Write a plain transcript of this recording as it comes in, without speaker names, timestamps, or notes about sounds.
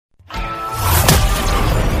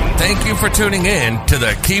Thank you for tuning in to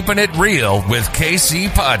the Keeping It Real with KC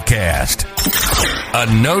podcast,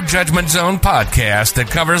 a no judgment zone podcast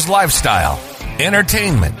that covers lifestyle,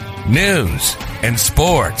 entertainment, news, and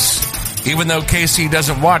sports. Even though KC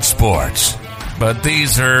doesn't watch sports, but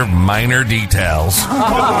these are minor details.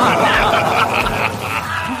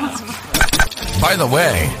 By the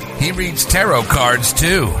way, he reads tarot cards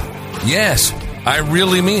too. Yes, I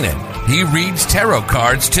really mean it. He reads tarot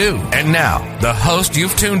cards too. And now, the host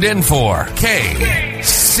you've tuned in for,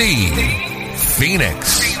 KC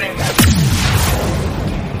Phoenix.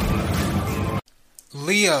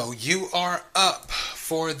 Leo, you are up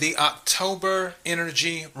for the October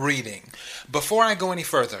energy reading. Before I go any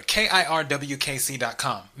further,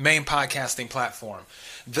 KIRWKC.com, main podcasting platform.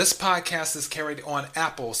 This podcast is carried on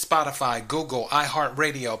Apple, Spotify, Google,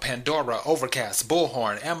 iHeartRadio, Pandora, Overcast,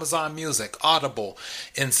 Bullhorn, Amazon Music, Audible,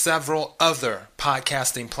 and several other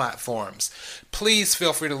podcasting platforms. Please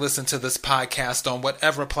feel free to listen to this podcast on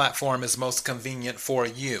whatever platform is most convenient for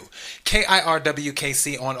you.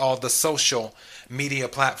 KIRWKC on all the social media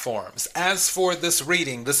platforms. As for this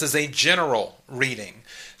reading, this is a general reading.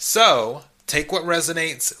 So, take what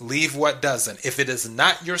resonates, leave what doesn't. If it is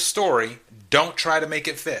not your story, don't try to make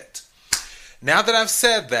it fit. Now that I've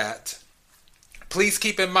said that, please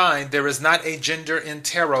keep in mind there is not a gender in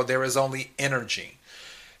tarot, there is only energy.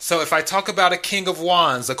 So if I talk about a King of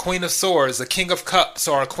Wands, a Queen of Swords, a King of Cups,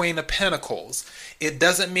 or a Queen of Pentacles, it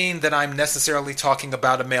doesn't mean that I'm necessarily talking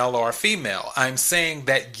about a male or a female. I'm saying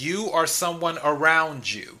that you or someone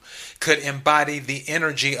around you could embody the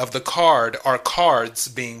energy of the card or cards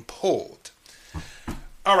being pulled.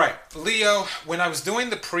 All right, Leo, when I was doing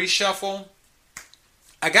the pre-shuffle,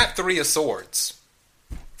 I got 3 of Swords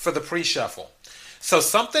for the pre-shuffle. So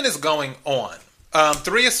something is going on.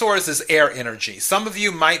 3 of Swords is air energy. Some of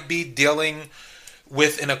you might be dealing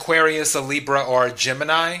with an Aquarius, a Libra, or a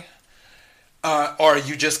Gemini. Or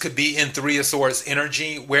you just could be in 3 of Swords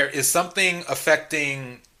energy, where is something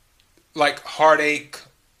affecting like heartache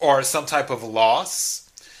or some type of loss.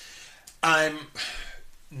 I'm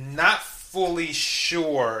not fully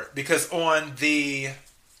sure, because on the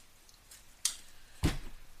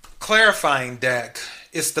clarifying deck,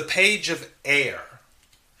 it's the Page of Air.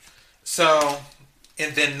 So,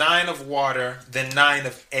 and then 9 of Water, then 9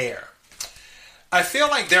 of Air. I feel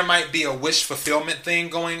like there might be a wish fulfillment thing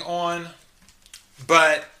going on,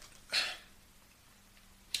 but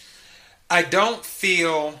I don't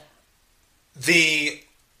feel okay,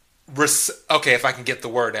 if I can get the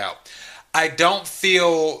word out. I don't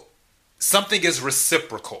feel something is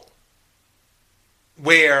reciprocal,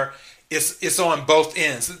 where it's on both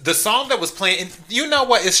ends. The song that was playing, and you know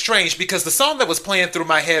what, it's strange, because the song that was playing through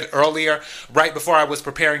my head earlier, right before I was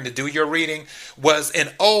preparing to do your reading, was an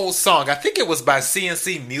old song. I think it was by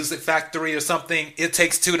CNC Music Factory or something. It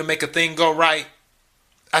Takes Two to Make a Thing Go Right.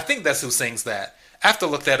 I think that's who sings that. I have to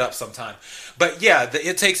look that up sometime. But yeah,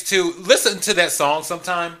 It Takes Two. Listen to that song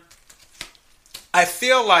sometime. I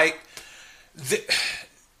feel like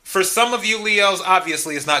for some of you Leos,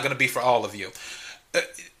 obviously it's not going to be for all of you.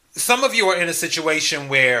 Some of you are in a situation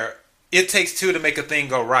where it takes 2 to make a thing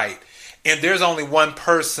go right, and there's only one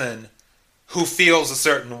person who feels a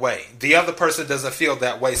certain way. The other person doesn't feel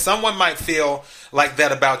that way. Someone might feel like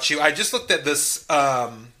that about you. I just looked at this,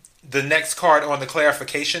 the next card on the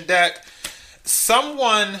clarification deck.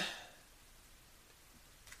 Someone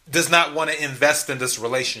does not want to invest in this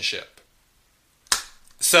relationship.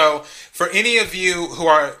 So for any of you who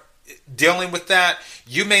are dealing with that,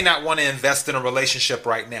 you may not want to invest in a relationship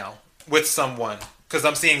right now with someone, because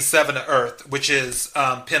I'm seeing 7 of Earth, which is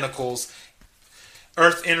Pentacles.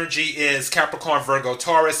 Earth energy is Capricorn, Virgo,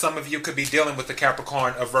 Taurus. Some of you could be dealing with a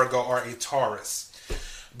Capricorn, a Virgo, or a Taurus.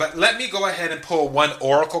 But let me go ahead and pull one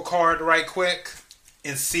oracle card right quick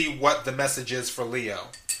and see what the message is for Leo.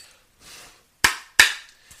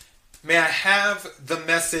 May I have the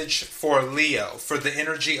message for Leo for the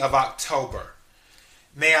energy of October?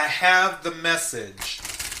 May I have the message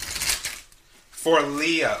for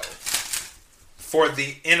Leo for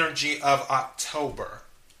the energy of October?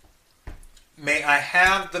 May I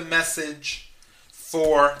have the message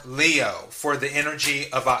for Leo for the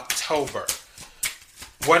energy of October?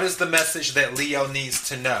 What is the message that Leo needs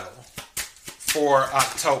to know for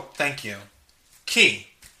October? Thank you. Key.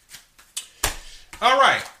 All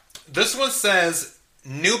right. This one says,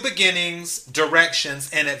 new beginnings, directions,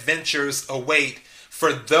 and adventures await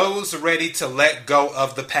for those ready to let go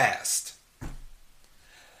of the past.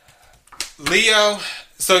 Leo,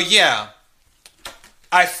 so yeah,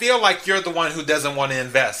 I feel like you're the one who doesn't want to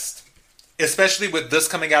invest, especially with this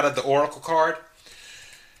coming out of the Oracle card.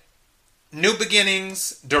 New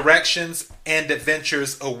beginnings, directions, and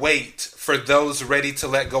adventures await for those ready to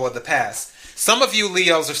let go of the past. Some of you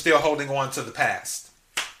Leos are still holding on to the past.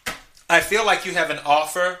 I feel like you have an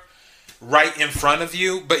offer right in front of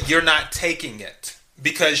you, but you're not taking it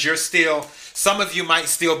because some of you might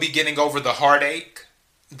still be getting over the heartache.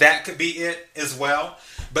 That could be it as well.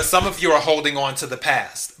 But some of you are holding on to the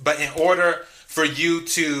past. But in order for you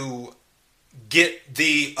to get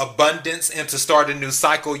the abundance and to start a new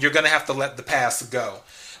cycle, you're going to have to let the past go.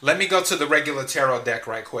 Let me go to the regular tarot deck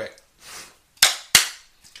right quick.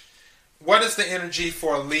 What is the energy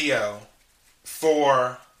for Leo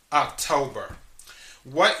for October?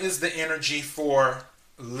 What is the energy for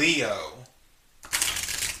Leo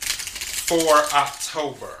for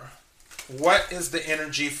October? What is the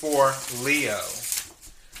energy for Leo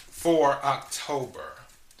for October?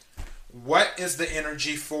 What is the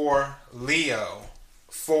energy for Leo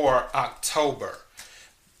for October?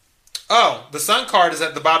 Oh, the Sun card is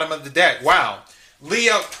at the bottom of the deck. Wow.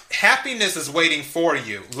 Leo, happiness is waiting for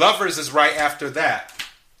you. Lovers is right after that.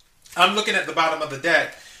 I'm looking at the bottom of the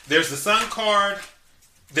deck. There's the Sun card.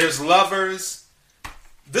 There's Lovers.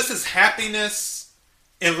 This is happiness.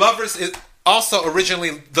 And Lovers is also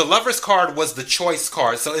originally, the Lovers card was the choice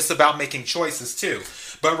card. So it's about making choices too.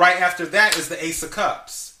 But right after that is the Ace of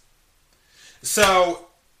Cups. So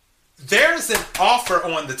there's an offer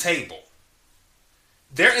on the table.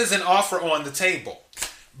 There is an offer on the table.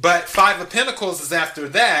 But Five of Pentacles is after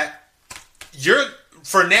that.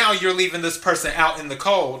 For now, you're leaving this person out in the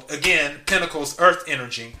cold. Again, Pentacles, Earth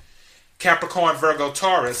energy. Capricorn, Virgo,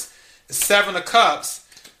 Taurus. Seven of Cups.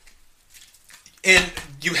 And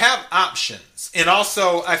you have options. And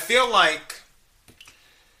also, I feel like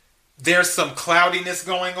there's some cloudiness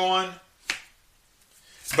going on.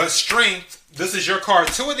 But Strength, this is your card.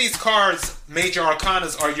 Two of these cards, Major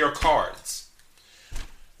Arcanas, are your cards.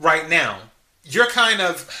 Right now. You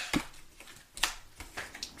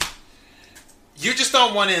just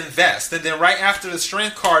don't want to invest. And then right after the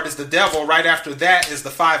Strength card is the Devil. Right after that is the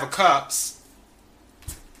Five of Cups.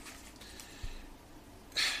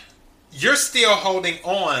 You're still holding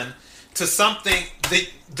on to something.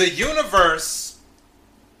 The universe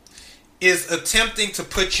is attempting to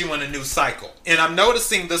put you in a new cycle. And I'm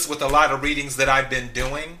noticing this with a lot of readings that I've been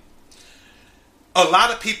doing. A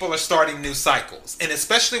lot of people are starting new cycles. And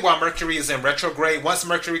especially while Mercury is in retrograde, once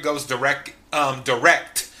Mercury goes direct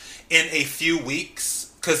in a few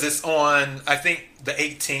weeks, because it's on, I think, the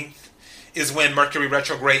 18th is when Mercury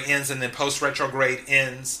retrograde ends, and then post-retrograde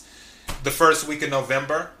ends the first week of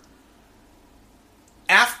November.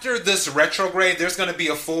 After this retrograde, there's going to be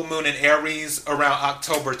a full moon in Aries around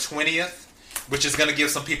October 20th, which is going to give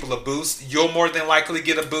some people a boost. You'll more than likely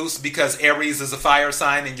get a boost because Aries is a fire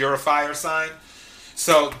sign and you're a fire sign.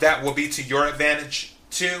 So that will be to your advantage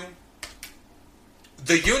too.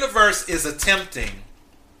 The universe is attempting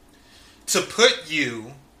to put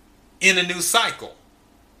you in a new cycle.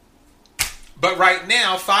 But right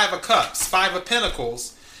now, Five of Cups, Five of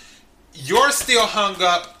Pentacles, you're still hung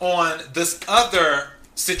up on this other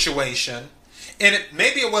situation, and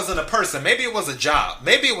maybe it wasn't a person, maybe it was a job,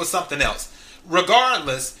 maybe it was something else.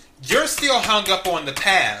 Regardless, you're still hung up on the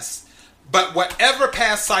past, but whatever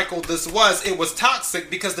past cycle this was, it was toxic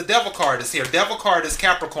because the Devil card is here. Devil card is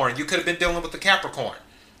Capricorn. You could have been dealing with the Capricorn,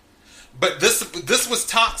 but this was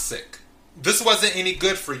toxic. This wasn't any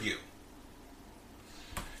good for you.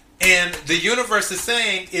 And the universe is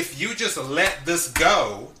saying, if you just let this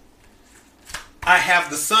go, I have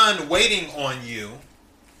the Sun waiting on you.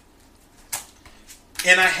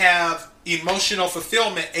 And I have emotional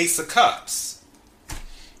fulfillment, Ace of Cups,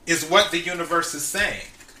 is what the universe is saying.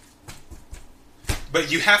 But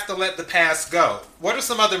you have to let the past go. What are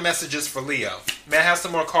some other messages for Leo? May I have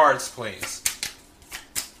some more cards, please?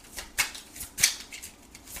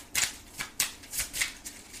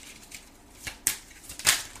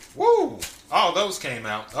 Woo! All those came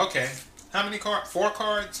out. Okay. How many cards? 4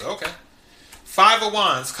 cards? Okay. Five of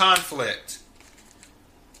Wands, conflict.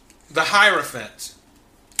 The Hierophant.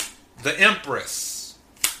 The Empress.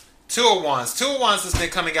 Two of Wands. Two of Wands has been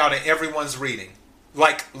coming out in everyone's reading.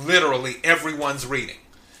 Like literally everyone's reading.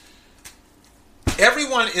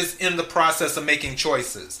 Everyone is in the process of making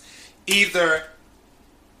choices. Either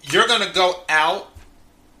you're going to go out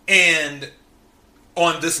and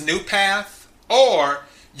on this new path, or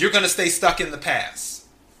you're going to stay stuck in the past.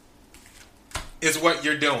 Is what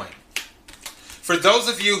you're doing. For those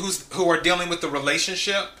of you who are dealing with the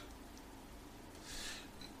relationship,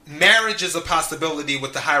 marriage is a possibility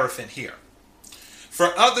with the Hierophant here.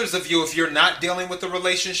 For others of you, if you're not dealing with the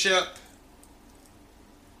relationship,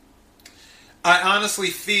 I honestly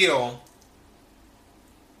feel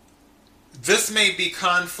This may be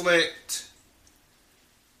conflict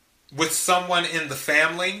with someone in the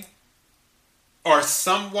family or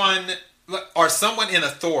someone in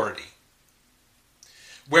authority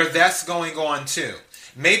where that's going on too.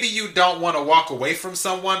 Maybe you don't want to walk away from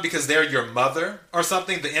someone because they're your mother or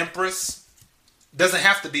something. The Empress doesn't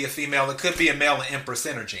have to be a female. It could be a male and Empress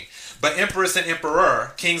energy. But Empress and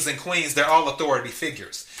Emperor, kings and queens, they're all authority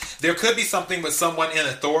figures. There could be something with someone in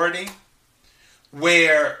authority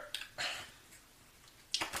where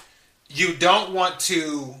you don't want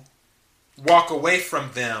to walk away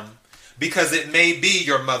from them because it may be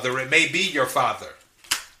your mother, it may be your father.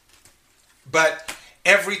 But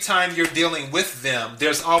every time you're dealing with them,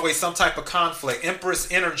 there's always some type of conflict.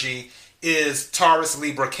 Empress energy is Taurus,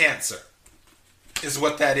 Libra, Cancer, is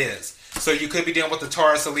what that is. So you could be dealing with a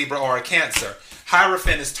Taurus, a Libra, or a Cancer.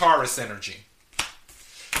 Hierophant is Taurus energy.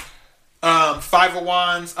 Five of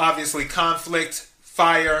Wands, obviously conflict,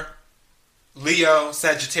 fire, Leo,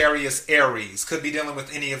 Sagittarius, Aries. Could be dealing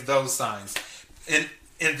with any of those signs. And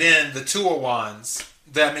then the Two of Wands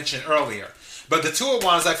that I mentioned earlier. But the Two of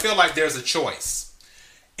Wands, I feel like there's a choice.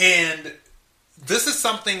 And this is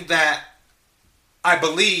something that I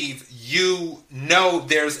believe you know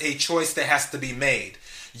there's a choice that has to be made.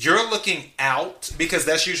 You're looking out because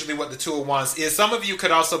that's usually what the Two of Wands is. Some of you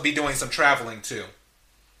could also be doing some traveling too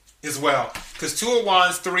as well. Because Two of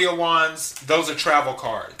Wands, Three of Wands, those are travel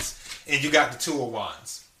cards. And you got the Two of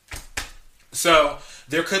Wands. So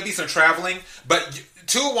there could be some traveling. But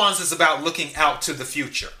Two of Wands is about looking out to the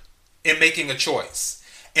future and making a choice.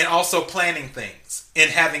 And also planning things and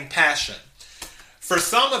having passion. For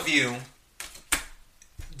some of you,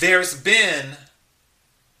 there's been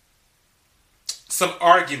some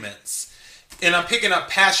arguments. And I'm picking up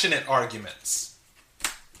passionate arguments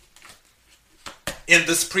in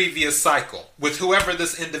this previous cycle with whoever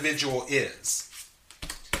this individual is.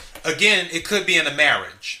 Again, it could be in a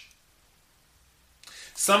marriage.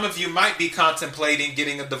 Some of you might be contemplating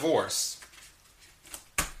getting a divorce.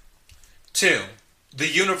 2, the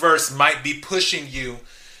universe might be pushing you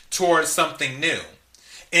towards something new.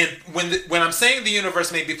 And when I'm saying the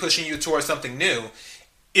universe may be pushing you towards something new,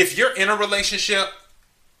 if you're in a relationship,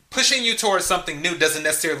 pushing you towards something new doesn't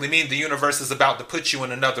necessarily mean the universe is about to put you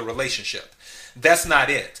in another relationship. That's not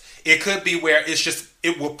it. It could be where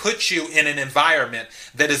it will put you in an environment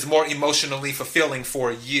that is more emotionally fulfilling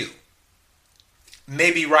for you.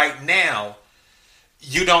 Maybe right now,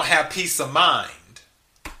 you don't have peace of mind,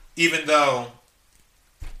 even though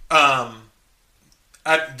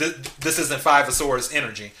this isn't Five of Swords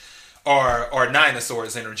energy or Nine of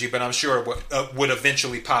Swords energy, but I'm sure it would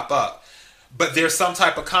eventually pop up. But there's some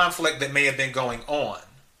type of conflict that may have been going on.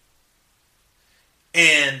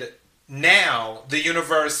 And now the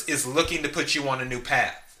universe is looking to put you on a new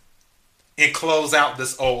path and close out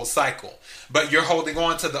this old cycle. But you're holding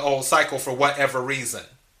on to the old cycle for whatever reason.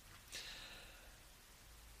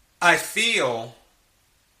 I feel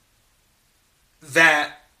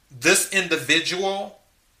that this individual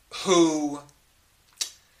who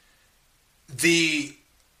the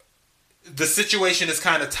situation is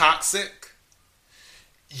kind of toxic,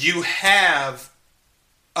 you have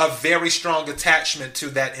a very strong attachment to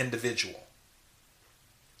that individual.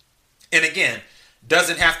 And again,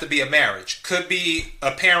 doesn't have to be a marriage. Could be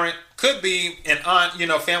a parent, could be an aunt,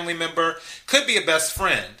 family member, could be a best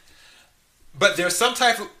friend. But there's some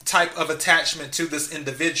type of attachment to this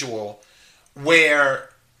individual where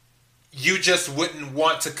you just wouldn't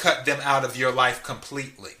want to cut them out of your life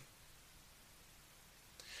completely.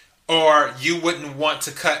 Or you wouldn't want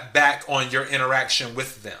to cut back on your interaction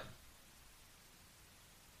with them.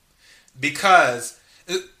 Because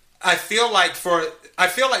I feel like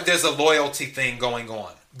there's a loyalty thing going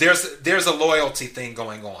on. There's a loyalty thing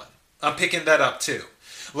going on. I'm picking that up too.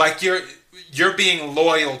 Like you're being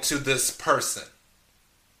loyal to this person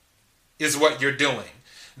is what you're doing.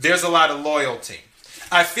 There's a lot of loyalty.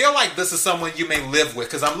 I feel like this is someone you may live with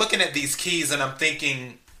because I'm looking at these keys and I'm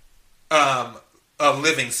thinking a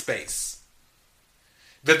living space.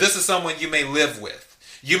 That this is someone you may live with.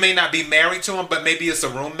 You may not be married to them, but maybe it's a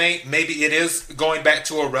roommate. Maybe it is going back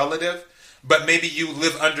to a relative, but maybe you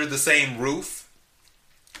live under the same roof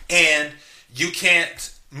and you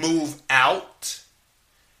can't move out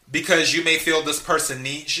because you may feel this person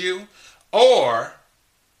needs you, or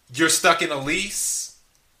you're stuck in a lease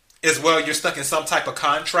as well. You're stuck in some type of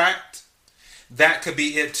contract. That could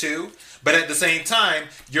be it too. But at the same time,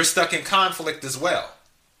 you're stuck in conflict as well.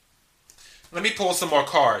 Let me pull some more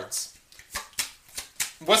cards.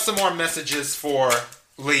 What's some more messages for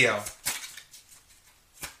Leo?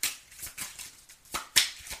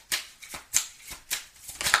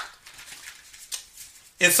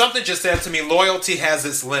 And something just said to me, loyalty has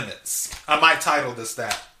its limits. I might title this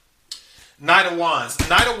that. Knight of Wands.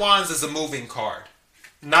 Knight of Wands is a moving card.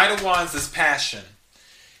 Knight of Wands is passion.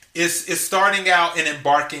 It's starting out and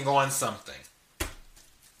embarking on something.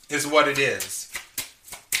 Is what it is.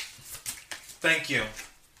 Thank you.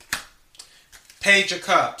 Page of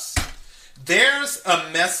Cups. There's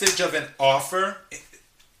a message of an offer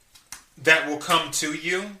that will come to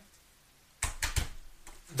you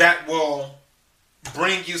that will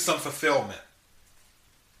bring you some fulfillment.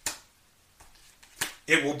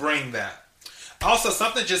 It will bring that. Also,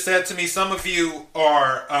 something just said to me, some of you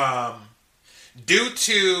are, due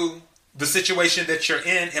to the situation that you're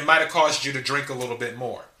in, it might have caused you to drink a little bit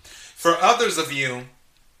more. For others of you,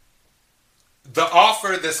 the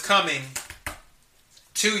offer that's coming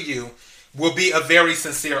to you will be a very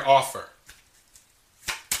sincere offer.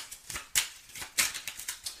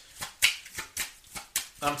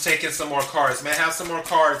 I'm taking some more cards. May I have some more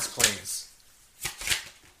cards, please?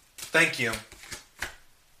 Thank you.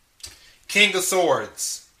 King of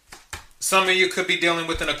Swords. Some of you could be dealing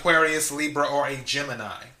with an Aquarius, Libra, or a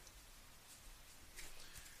Gemini.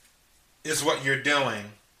 Is what you're doing.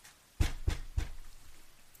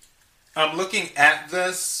 I'm looking at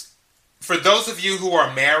this. For those of you who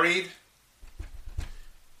are married,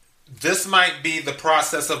 this might be the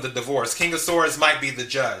process of the divorce. King of Swords might be the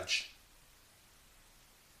judge.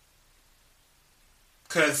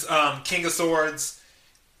 Because King of Swords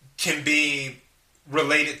can be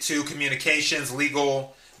related to communications,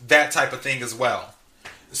 legal, that type of thing as well.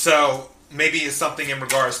 So maybe it's something in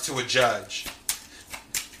regards to a judge.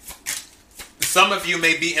 Some of you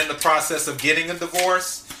may be in the process of getting a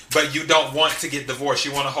divorce, but you don't want to get divorced.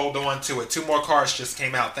 You want to hold on to it. 2 more cards just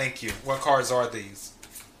came out. Thank you. What cards are these?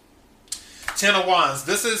 10 of Wands.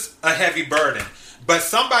 This is a heavy burden, but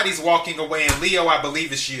somebody's walking away, and Leo, I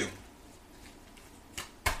believe it's you.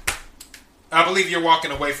 I believe you're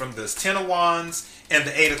walking away from this. 10 of Wands and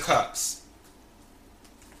the 8 of Cups.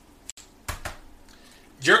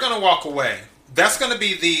 You're going to walk away. That's going to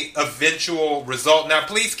be the eventual result. Now,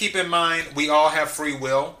 please keep in mind, we all have free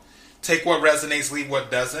will. Take what resonates, leave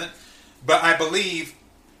what doesn't. But I believe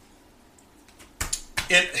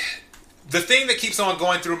the thing that keeps on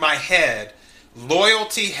going through my head,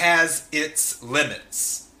 loyalty has its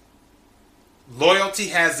limits. Loyalty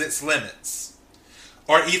has its limits.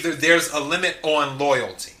 Or either there's a limit on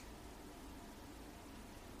loyalty.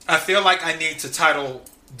 I feel like I need to title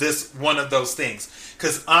this one of those things.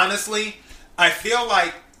 Because honestly, I feel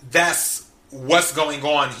like that's what's going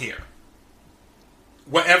on here.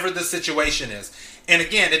 Whatever the situation is. And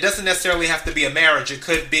again, it doesn't necessarily have to be a marriage. It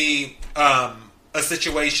could be a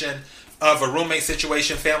situation of a roommate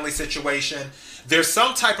situation, family situation. There's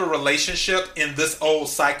some type of relationship in this old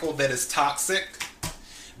cycle that is toxic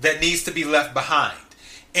that needs to be left behind.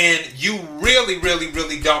 And you really, really,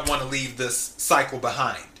 really don't want to leave this cycle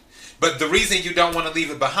behind. But the reason you don't want to leave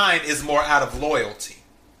it behind is more out of loyalty.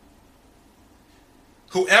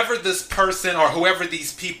 Whoever this person or whoever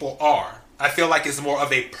these people are, I feel like it's more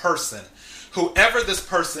of a person. Whoever this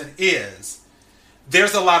person is,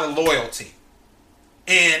 there's a lot of loyalty.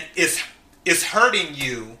 And it's hurting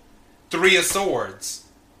you, 3 of Swords,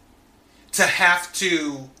 to have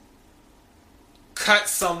to cut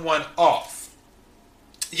someone off.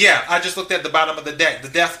 Yeah, I just looked at the bottom of the deck, the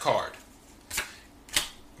Death card.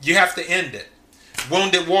 You have to end it.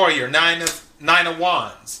 Wounded Warrior, 9 of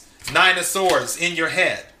Wands, 9 of Swords in your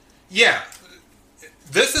head. Yeah,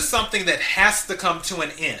 this is something that has to come to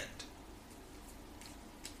an end.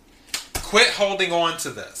 Quit holding on to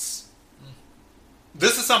this.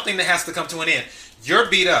 This is something that has to come to an end. You're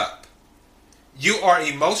beat up. You are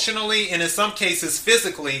emotionally and in some cases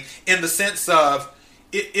physically, in the sense of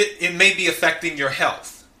it may be affecting your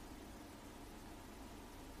health.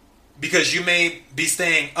 Because you may be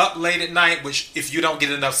staying up late at night, which if you don't get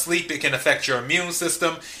enough sleep, it can affect your immune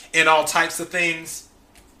system and all types of things.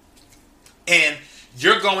 And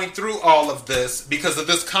you're going through all of this because of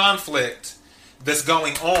this conflict that's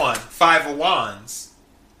going on, 5 of Wands.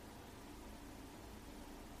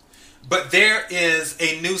 But there is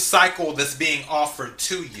a new cycle that's being offered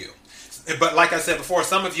to you. But like I said before,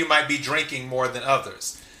 some of you might be drinking more than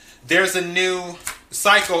others. There's a new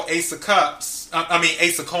cycle, Ace of Coins.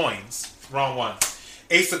 Wrong one.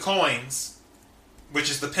 Ace of Coins, which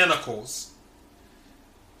is the Pentacles,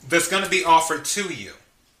 that's going to be offered to you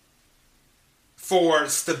for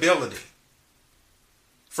stability,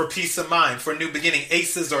 for peace of mind, for new beginning.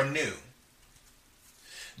 Aces are new.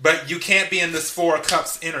 But you can't be in this 4 of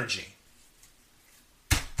Cups energy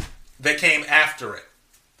that came after it.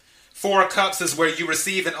 4 of Cups is where you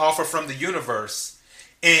receive an offer from the universe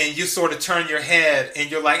and you sort of turn your head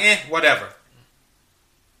and you're like, whatever.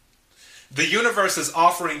 The universe is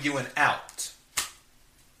offering you an out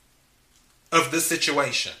of this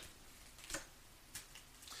situation.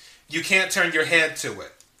 You can't turn your head to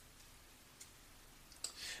it.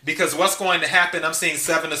 Because what's going to happen, I'm seeing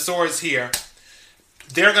Seven of Swords here,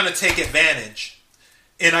 they're going to take advantage.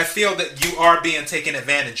 And I feel that you are being taken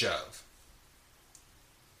advantage of.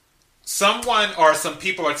 Someone or some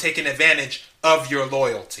people are taking advantage of your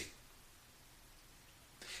loyalty.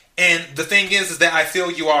 And the thing is that I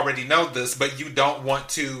feel you already know this, but you don't want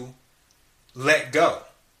to let go.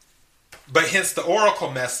 But hence the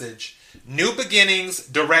oracle message, new beginnings,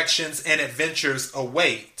 directions, and adventures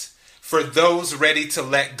await for those ready to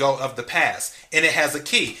let go of the past. And it has a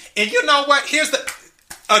key. And you know what? Here's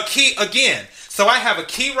a key again. So I have a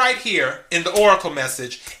key right here in the oracle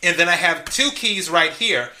message, and then I have two keys right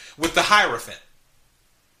here with the Hierophant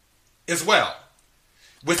as well.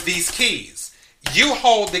 With these keys. You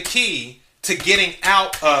hold the key to getting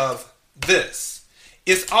out of this.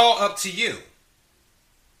 It's all up to you.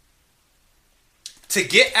 To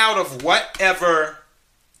get out of whatever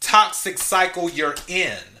toxic cycle you're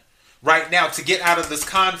in right now, to get out of this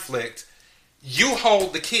conflict, you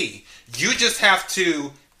hold the key. You just have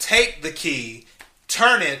to take the key,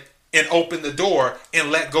 turn it, and open the door and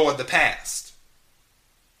let go of the past.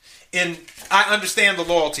 And I understand the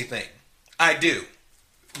loyalty thing. I do.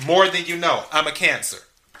 More than you know. I'm a Cancer.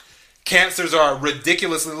 Cancers are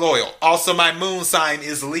ridiculously loyal. Also, my moon sign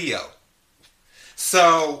is Leo.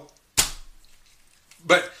 So,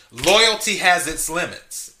 but loyalty has its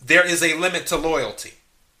limits. There is a limit to loyalty.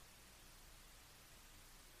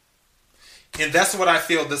 And that's what I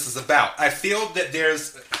feel this is about. I feel that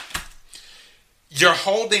you're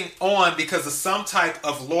holding on because of some type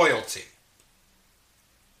of loyalty.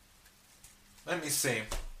 Let me see.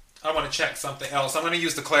 I want to check something else. I'm going to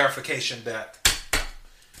use the clarification deck.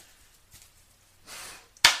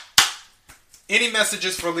 Any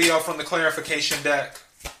messages for Leo from the clarification deck?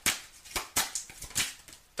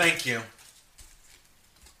 Thank you.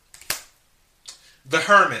 The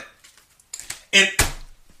Hermit. And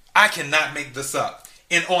I cannot make this up.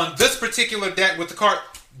 And on this particular deck with the card,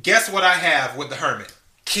 guess what I have with the Hermit?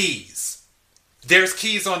 Keys. There's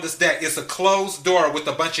keys on this deck. It's a closed door with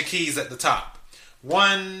a bunch of keys at the top.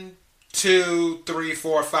 1, 2, 3,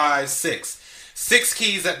 4, 5, 6. 6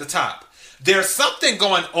 keys at the top. There's something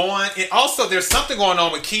going on. And also there's something going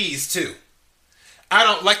on with keys too. I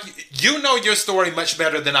don't like, you know your story much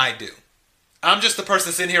better than I do. I'm just the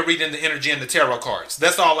person sitting here reading the energy and the tarot cards.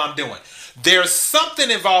 That's all I'm doing. There's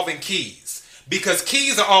something involving keys because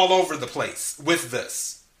keys are all over the place with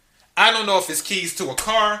this. I don't know if it's keys to a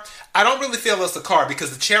car. I don't really feel it's a car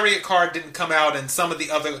because the Chariot card didn't come out and some of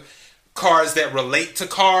the other cards that relate to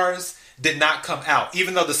cars did not come out.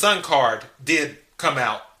 Even though the Sun card did come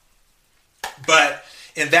out.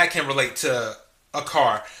 And that can relate to a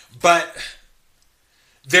car. But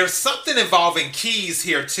there's something involving keys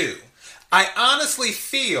here too. I honestly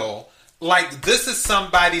feel like this is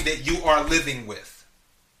somebody that you are living with.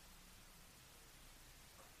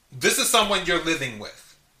 This is someone you're living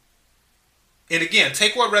with. And again,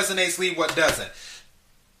 take what resonates, leave what doesn't.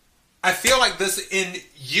 I feel like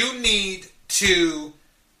you need to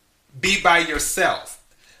be by yourself.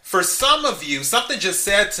 For some of you, something just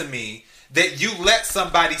said to me that you let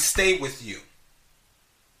somebody stay with you.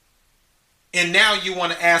 And now you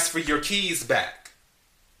want to ask for your keys back.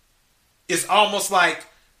 It's almost like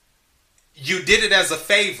you did it as a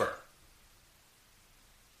favor.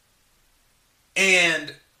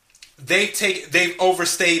 And they've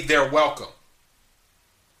overstayed their welcome.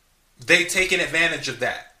 They've taken advantage of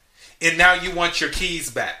that. And now you want your keys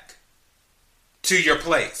back to your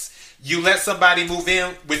place. You let somebody move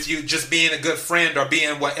in with you just being a good friend or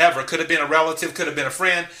being whatever. Could have been a relative, could have been a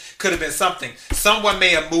friend, could have been something. Someone may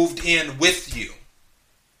have moved in with you.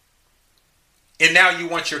 And now you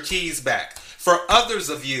want your keys back. For others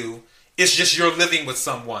of you, it's just you're living with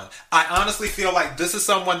someone. I honestly feel like this is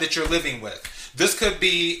someone that you're living with. This could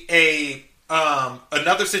be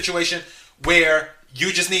another situation where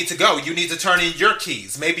you just need to go. You need to turn in your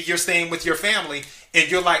keys. Maybe you're staying with your family and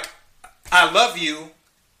you're like, I love you.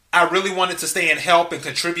 I really wanted to stay and help and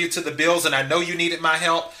contribute to the bills, and I know you needed my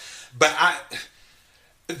help, but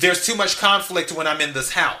there's too much conflict when I'm in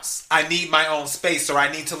this house. I need my own space, or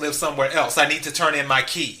I need to live somewhere else. I need to turn in my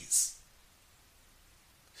keys.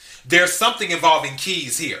 There's something involving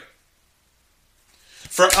keys here.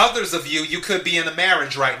 For others of you, you could be in a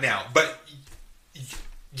marriage right now, but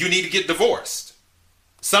you need to get divorced.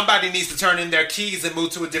 Somebody needs to turn in their keys and move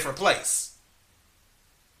to a different place.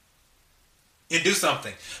 and do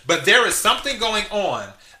something. But there is something going on.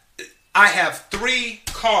 I have 3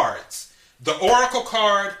 cards. The Oracle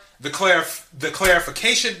card, the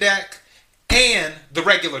Clarification deck, and the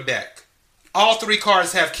regular deck. All 3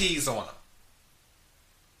 cards have keys on them.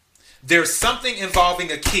 There's something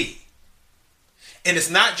involving a key. And it's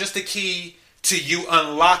not just a key to you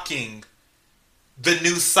unlocking the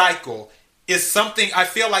new cycle. It's something, I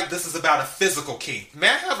feel like this is about a physical key. May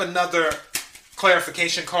I have another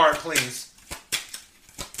clarification card, please?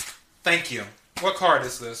 Thank you. What card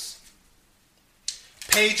is this?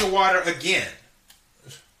 Page of Water again,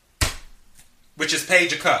 which is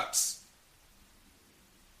Page of Cups.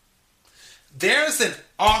 There's an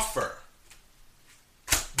offer.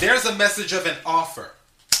 There's a message of an offer.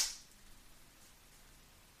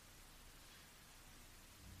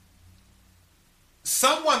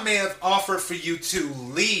 Someone may have offered for you to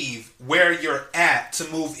leave where you're at to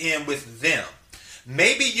move in with them.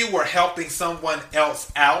 Maybe you were helping someone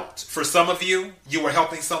else out. For some of you, you were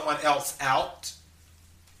helping someone else out.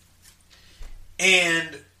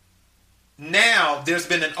 And now there's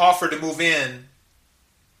been an offer to move in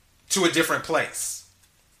to a different place.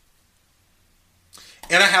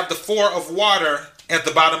 And I have the 4 of Water at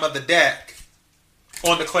the bottom of the deck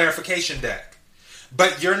on the Clarification deck.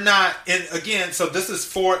 But you're not, and again, so this is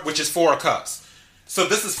 4, which is 4 of Cups. So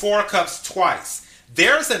this is 4 of Cups twice.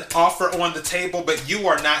 There's an offer on the table, but you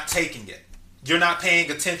are not taking it. You're not paying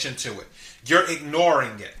attention to it. You're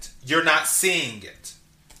ignoring it. You're not seeing it.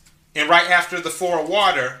 And right after the 4 of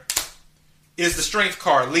Water is the Strength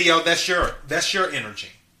card. Leo, that's your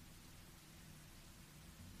energy.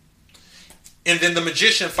 And then the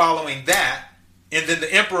Magician following that, and then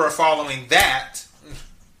the Emperor following that.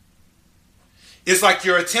 It's like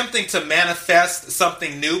you're attempting to manifest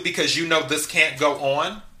something new because you know this can't go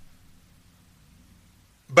on.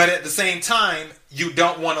 But at the same time, you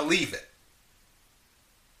don't want to leave it.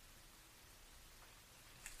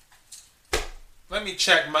 Let me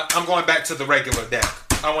check. I'm going back to the regular deck.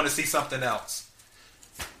 I want to see something else.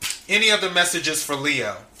 Any other messages for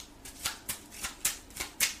Leo?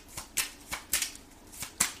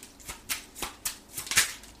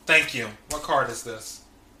 Thank you. What card is this?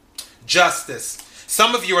 Justice.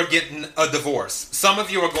 Some of you are getting a divorce. Some of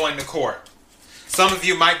you are going to court. Some of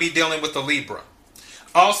you might be dealing with a Libra.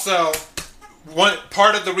 Also, one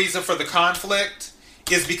part of the reason for the conflict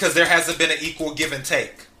is because there hasn't been an equal give and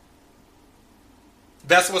take.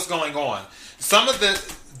 That's what's going on.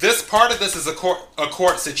 This part of this is a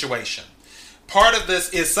court situation. Part of this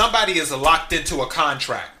is somebody is locked into a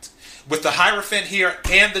contract. With the Hierophant here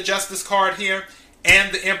and the Justice card here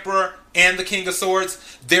and the Emperor and the King of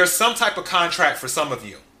Swords, there's some type of contract for some of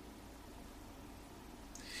you.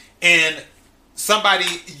 And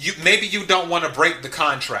maybe you don't want to break the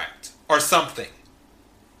contract or something.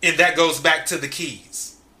 And that goes back to the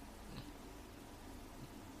keys.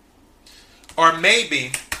 Or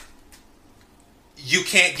maybe you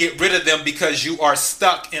can't get rid of them because you are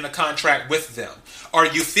stuck in a contract with them. Or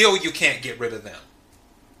you feel you can't get rid of them.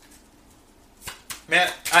 Man,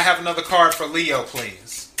 I have another card for Leo,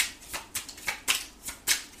 please.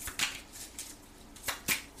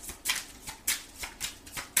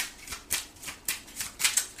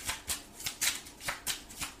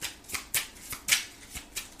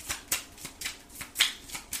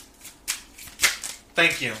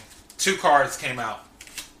 Thank you. 2 cards came out.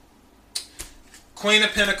 Queen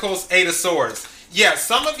of Pentacles, 8 of Swords. Yeah,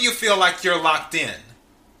 some of you feel like you're locked in.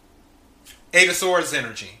 8 of Swords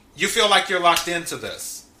energy. You feel like you're locked into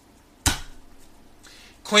this.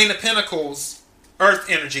 Queen of Pentacles, Earth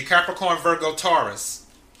energy, Capricorn, Virgo, Taurus.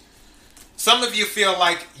 Some of you feel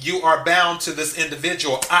like you are bound to this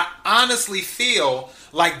individual. I honestly feel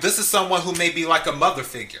like this is someone who may be like a mother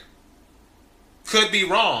figure. Could be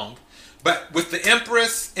wrong. But with the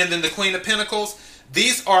Empress and then the Queen of Pentacles,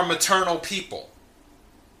 these are maternal people.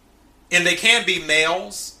 And they can be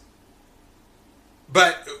males.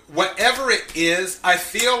 But whatever it is, I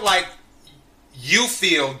feel like you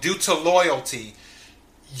feel, due to loyalty,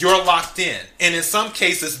 you're locked in. And in some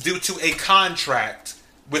cases, due to a contract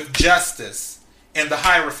with Justice and the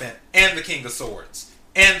Hierophant and the King of Swords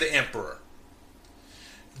and the Emperor,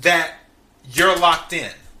 that you're locked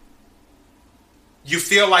in. You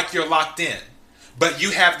feel like you're locked in, but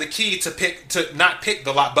you have the key to not pick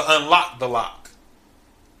the lock, but unlock the lock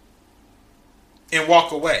and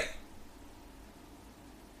walk away.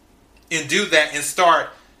 And do that and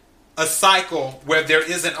start a cycle where there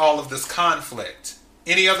isn't all of this conflict.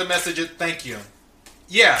 Any other messages? Thank you.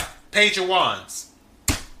 Yeah, Page of Wands.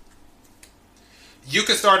 You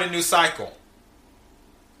can start a new cycle.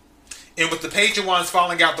 And with the Page of Wands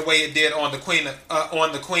falling out the way it did on the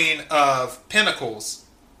Queen of Pentacles,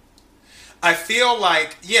 I feel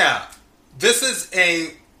like, yeah, this is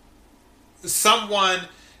a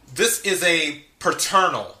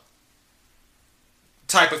paternal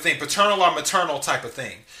type of thing, paternal or maternal type of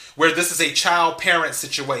thing, where this is a child-parent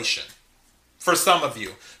situation for some of you.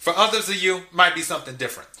 For others of you, might be something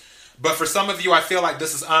different. But for some of you, I feel like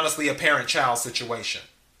this is honestly a parent-child situation,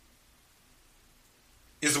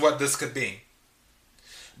 is what this could be.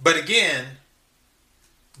 But again,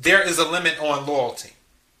 there is a limit on loyalty.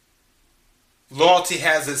 Loyalty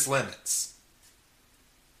has its limits.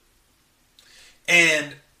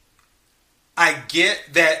 And I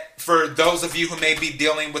get that for those of you who may be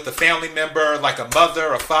dealing with a family member, like a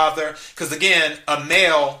mother or father, because again, a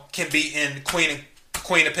male can be in Queen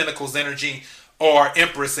of Pentacles energy or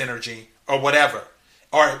Empress energy or whatever.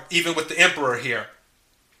 Or even with the Emperor here,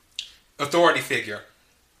 authority figure.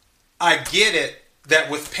 I get it that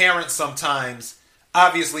with parents sometimes,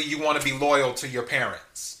 obviously you want to be loyal to your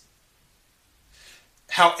parents.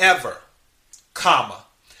 However,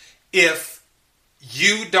 if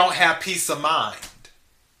you don't have peace of mind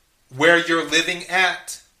where you're living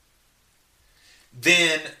at,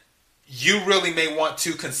 then you really may want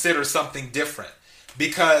to consider something different,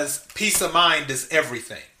 because peace of mind is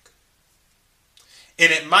everything.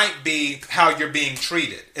 And it might be how you're being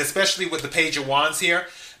treated, especially with the Page of Wands here.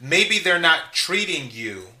 Maybe they're not treating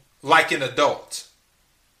you like an adult,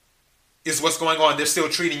 is what's going on. They're still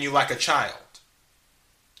treating you like a child.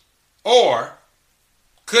 Or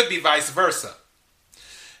could be vice versa.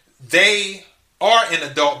 They are an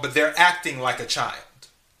adult, but they're acting like a child.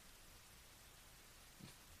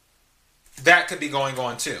 That could be going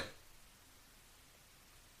on too.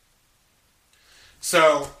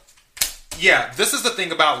 So, yeah, this is the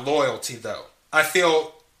thing about loyalty, though. I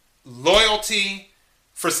feel loyalty,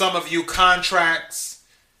 for some of you, contracts,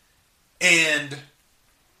 and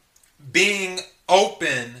being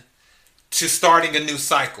open to starting a new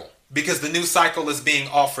cycle, because the new cycle is being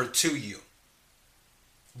offered to you.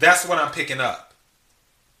 That's what I'm picking up.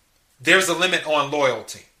 There's a limit on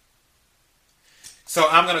loyalty. So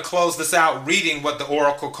I'm going to close this out reading what the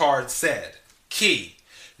Oracle card said. Key: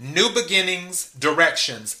 new beginnings,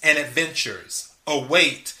 directions, and adventures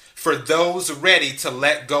await for those ready to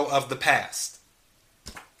let go of the past.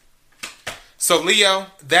 So Leo,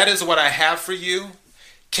 that is what I have for you.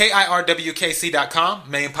 KIRWKC.com,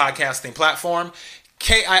 main podcasting platform.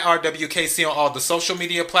 KIRWKC on all the social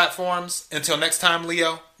media platforms. Until next time,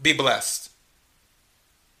 Leo, be blessed.